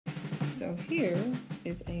So here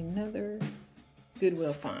is another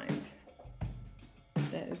Goodwill Find.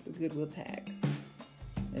 That is the Goodwill tag.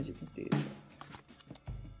 As you can see, it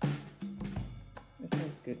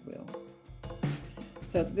says Goodwill.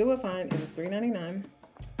 So it's a Goodwill Find. It was $3.99,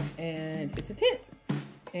 and it's a tent.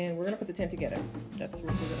 And we're gonna put the tent together. That's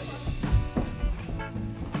what we're gonna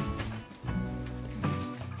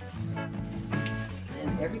do.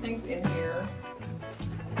 And everything's in here.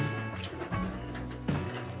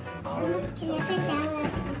 All of it. Can I put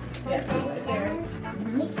down Yeah, right there.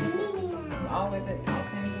 All with it. All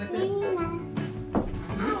pins with it.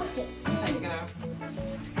 There you go.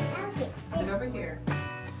 Sit over here.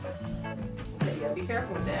 Okay, you gotta be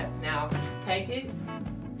careful with that. Now, take it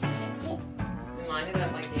and line it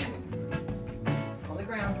up like that. On the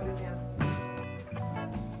ground, put it down.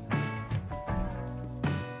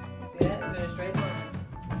 See that? It's in a straight line.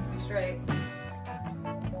 Be straight.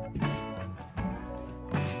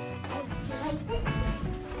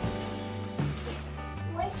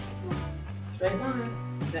 Straight line.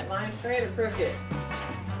 Is that line straight or crooked?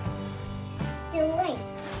 Still late.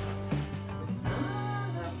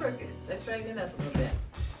 Not crooked. Let's straighten it up a little bit.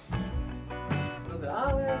 Move it all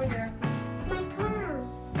the way over here. My crown.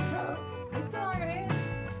 Uh-oh. It's still on your head.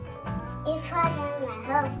 It's hard on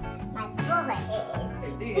my forehead.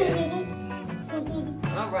 It did.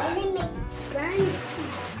 All right. And it makes burn.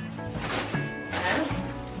 Okay.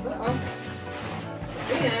 Uh-oh.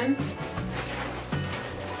 Then,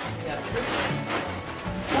 you got this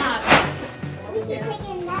spot. We can take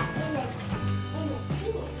that in a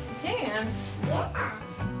You can. Yeah.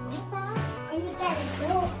 Okay. And you got a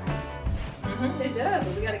door. It does,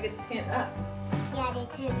 but we got to get the tent up. Yeah, they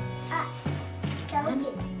turn up. So we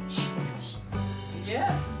can.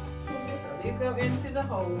 Yeah. So these go into the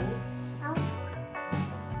holes. Oh.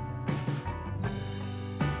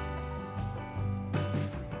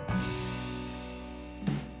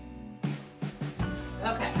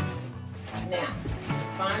 Okay. Now,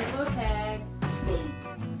 find the little tag.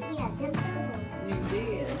 Yeah, just the one. You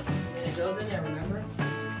did. And it goes in there, remember?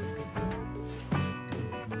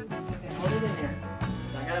 Okay, hold it in there.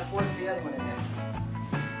 I gotta force the other one in there.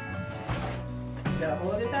 You gotta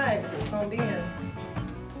hold it tight because it's gonna be in.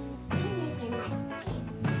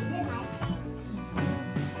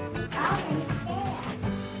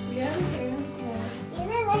 Yeah, you can.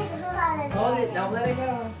 Hold it, don't let it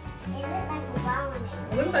go.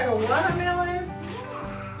 It looks like a watermelon.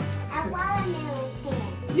 A watermelon tin.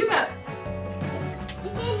 You got You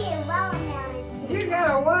gave me a watermelon tin. you got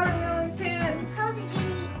a watermelon tent. You're supposed to give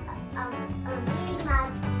me a Minnie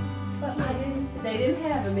Mouse, but my They didn't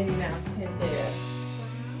have a Minnie Mouse tent there.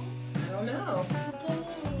 I don't know. You gave me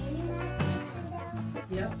a Minnie Mouse picture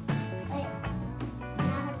though, Yep. but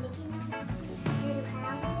not a Mickey Mouse. Did you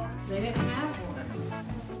have it? They didn't have one.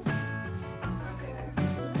 Okay.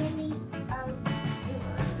 You gave me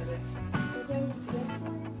you gave me this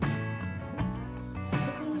one.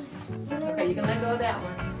 Okay, you can let go of that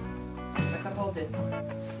one. I can hold this one.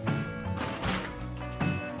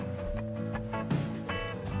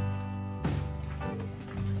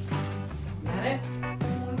 Got it?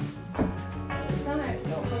 It's time.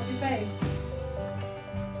 Don't poke your face.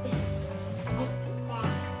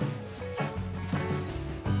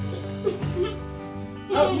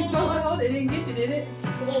 Oh, you supposed to hold it. It didn't get you, did it?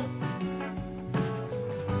 Put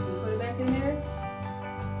it back in there.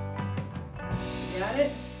 You got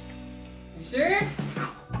it? You sure?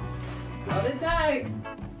 Hold it tight.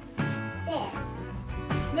 There.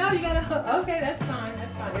 No, you gotta. Okay, that's fine.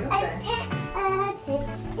 That's fine. It'll stay.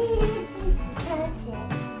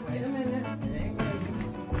 Wait a minute. It ain't ready.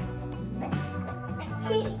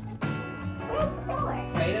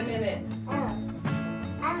 Wait a minute. I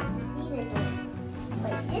don't see the door.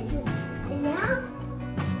 Wait, this is now?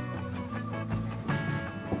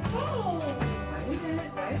 Hey! Wait a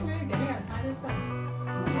minute. Wait a minute. Then you gotta tie this up.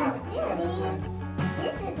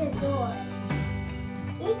 This is the door.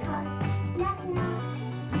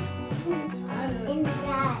 Because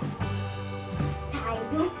inside.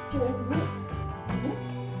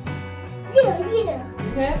 Yeah.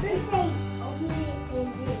 You happy? It say open it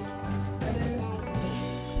and this.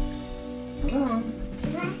 Come on.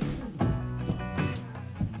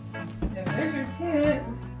 And there's your tent.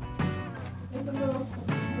 It's a little,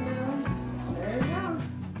 there you go.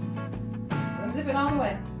 Unzip it all the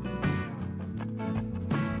way.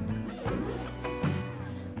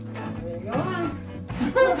 There you go on.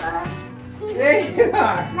 There you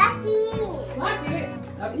are. Let me in. Lock it.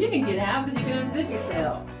 Oh, you can get out because you can unzip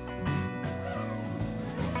yourself.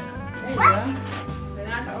 There you go. Then I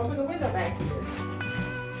can open the window back here.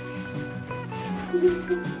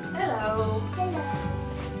 Hello. Hello.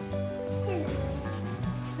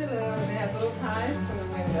 eyes from the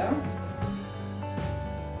window.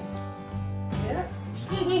 Yep.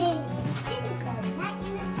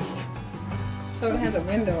 So it has a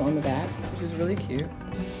window on the back, which is really cute.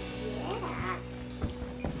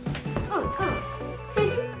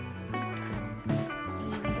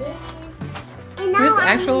 Yeah. It's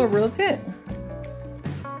actual real tent.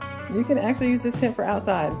 You can actually use this tent for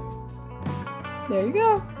outside. There you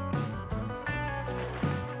go.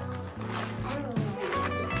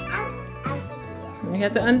 You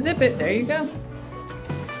have to unzip it. There you go.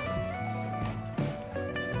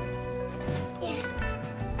 There's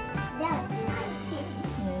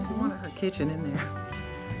one of her kitchen in there.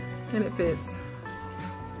 And it fits.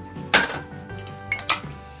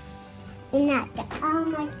 And that's all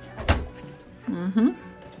my toys. Mm-hmm.